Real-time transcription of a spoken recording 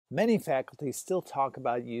Many faculty still talk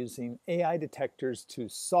about using AI detectors to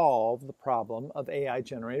solve the problem of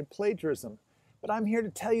AI-generated plagiarism, but I'm here to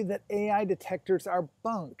tell you that AI detectors are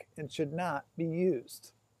bunk and should not be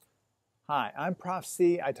used. Hi, I'm Prof.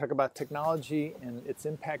 C. I talk about technology and its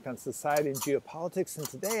impact on society and geopolitics, and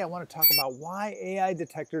today I want to talk about why AI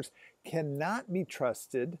detectors cannot be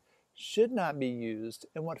trusted, should not be used,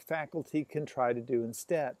 and what faculty can try to do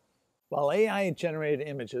instead. While AI-generated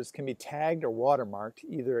images can be tagged or watermarked,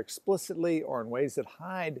 either explicitly or in ways that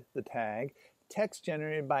hide the tag, text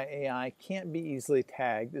generated by AI can't be easily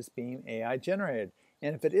tagged as being AI-generated.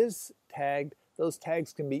 And if it is tagged, those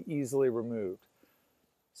tags can be easily removed.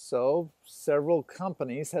 So, several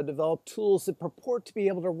companies have developed tools that purport to be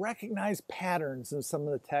able to recognize patterns in some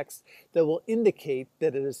of the text that will indicate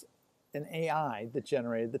that it is an AI that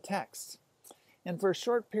generated the text. And for a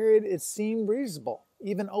short period, it seemed reasonable.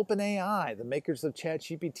 Even OpenAI, the makers of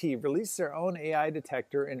ChatGPT, released their own AI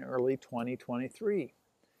detector in early 2023.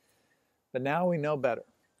 But now we know better.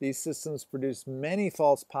 These systems produce many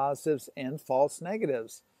false positives and false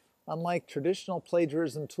negatives. Unlike traditional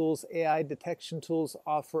plagiarism tools, AI detection tools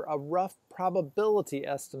offer a rough probability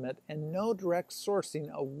estimate and no direct sourcing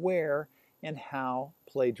of where and how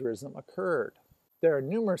plagiarism occurred. There are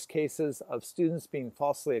numerous cases of students being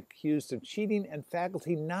falsely accused of cheating and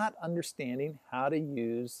faculty not understanding how to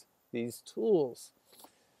use these tools.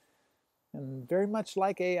 And very much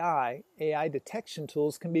like AI detection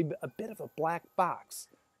tools can be a bit of a black box.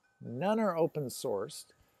 None are open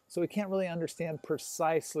sourced, so we can't really understand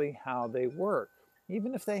precisely how they work,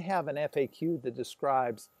 even if they have an FAQ that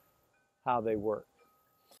describes how they work.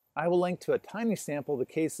 I will link to a tiny sample of the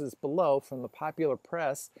cases below from the popular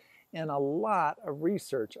press and a lot of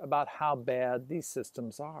research about how bad these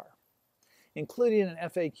systems are, including an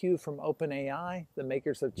FAQ from OpenAI, the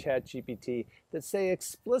makers of ChatGPT, that say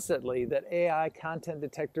explicitly that AI content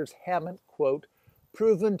detectors haven't, quote,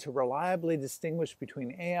 proven to reliably distinguish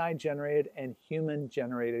between AI-generated and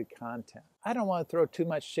human-generated content. I don't want to throw too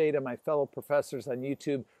much shade on my fellow professors on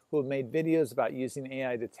YouTube who have made videos about using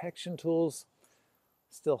AI detection tools.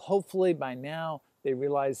 Still, hopefully by now, they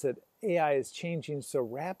realize that AI is changing so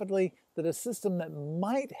rapidly that a system that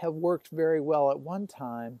might have worked very well at one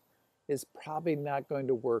time is probably not going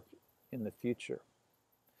to work in the future.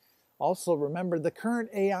 Also, remember the current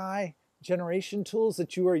AI generation tools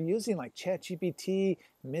that you are using, like ChatGPT,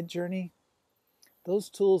 Midjourney, those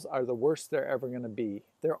tools are the worst they're ever going to be.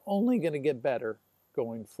 They're only going to get better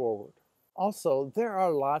going forward. Also, there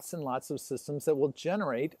are lots and lots of systems that will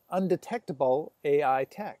generate undetectable AI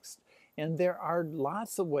text. And there are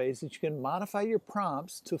lots of ways that you can modify your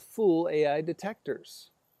prompts to fool AI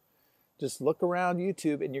detectors. Just look around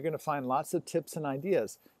YouTube and you're going to find lots of tips and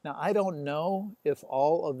ideas. Now, I don't know if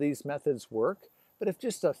all of these methods work, but if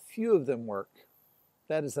just a few of them work,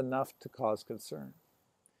 that is enough to cause concern.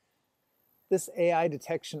 This AI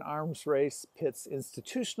detection arms race pits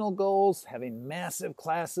institutional goals, having massive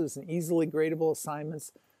classes and easily gradable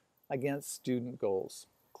assignments, against student goals,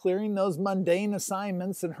 clearing those mundane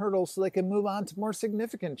assignments and hurdles so they can move on to more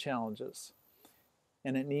significant challenges.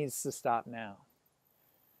 And it needs to stop now.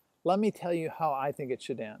 Let me tell you how I think it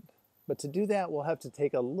should end. But to do that, we'll have to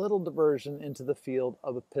take a little diversion into the field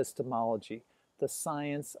of epistemology, the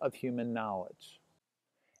science of human knowledge.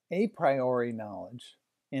 A priori knowledge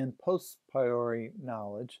and post priori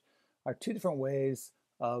knowledge are two different ways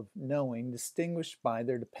of knowing distinguished by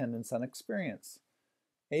their dependence on experience.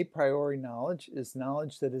 A priori knowledge is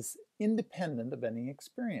knowledge that is independent of any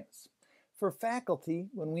experience. For faculty,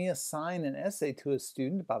 when we assign an essay to a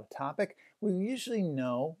student about a topic, we usually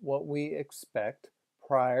know what we expect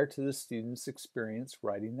prior to the student's experience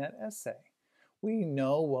writing that essay. We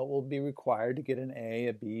know what will be required to get an A,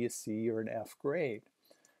 a B, a C, or an F grade.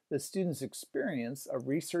 The student's experience of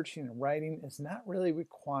researching and writing is not really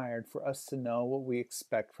required for us to know what we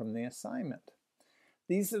expect from the assignment.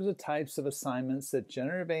 These are the types of assignments that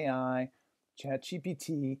generative AI,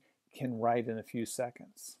 ChatGPT, can write in a few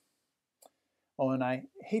seconds. Oh, and I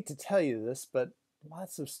hate to tell you this, but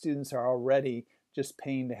lots of students are already just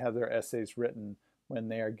paying to have their essays written when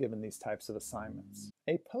they are given these types of assignments.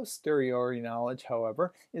 A posteriori knowledge,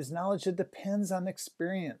 however, is knowledge that depends on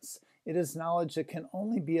experience. It is knowledge that can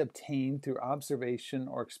only be obtained through observation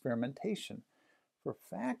or experimentation. For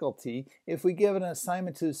faculty, if we give an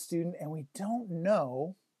assignment to a student and we don't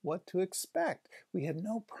know what to expect, we have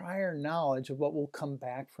no prior knowledge of what will come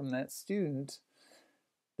back from that student,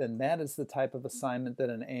 then that is the type of assignment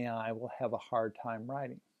that an AI will have a hard time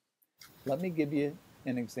writing. Let me give you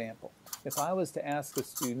an example. If I was to ask a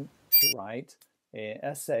student to write an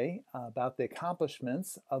essay about the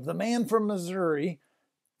accomplishments of the man from Missouri,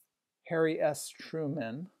 Harry S.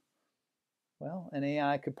 Truman, Well, an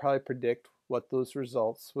AI could probably predict what those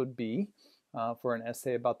results would be for an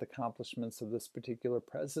essay about the accomplishments of this particular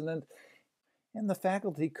president, and the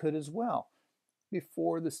faculty could as well,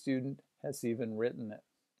 before the student has even written it.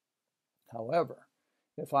 However,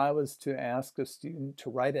 if I was to ask a student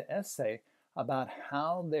to write an essay about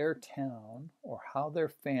how their town or how their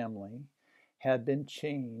family had been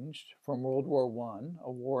changed from World War I,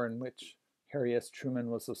 a war in which Harry S.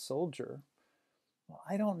 Truman was a soldier, well,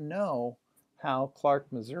 I don't know how Clark,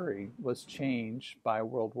 Missouri was changed by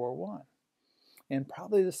World War I. And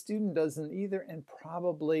probably the student doesn't either, and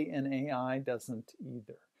probably an AI doesn't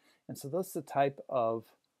either. And so that's the type of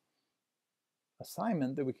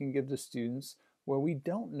assignment that we can give to students where we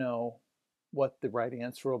don't know what the right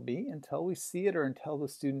answer will be until we see it or until the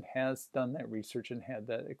student has done that research and had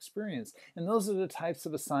that experience. And those are the types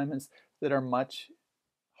of assignments that are much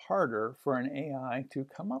harder for an AI to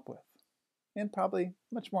come up with, and probably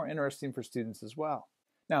much more interesting for students as well.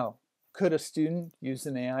 Now, could a student use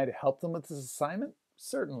an AI to help them with this assignment?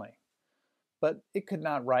 Certainly. But it could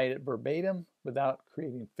not write it verbatim without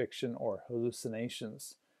creating fiction or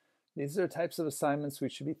hallucinations. These are the types of assignments we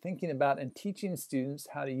should be thinking about and teaching students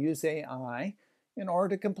how to use AI in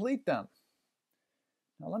order to complete them.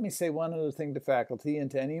 Now, let me say one other thing to faculty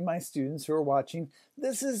and to any of my students who are watching.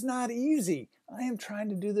 This is not easy. I am trying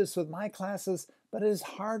to do this with my classes, but it is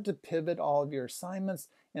hard to pivot all of your assignments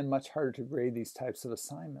and much harder to grade these types of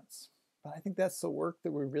assignments. But I think that's the work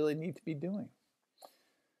that we really need to be doing.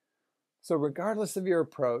 So regardless of your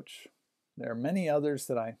approach, there are many others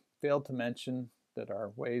that I failed to mention that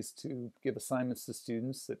are ways to give assignments to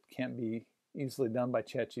students that can't be easily done by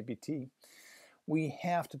ChatGPT. We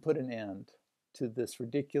have to put an end to this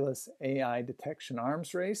ridiculous AI detection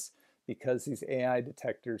arms race because these AI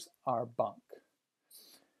detectors are bunk.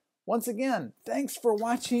 Once again, thanks for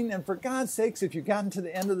watching, and for God's sakes, if you've gotten to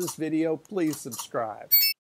the end of this video, please subscribe.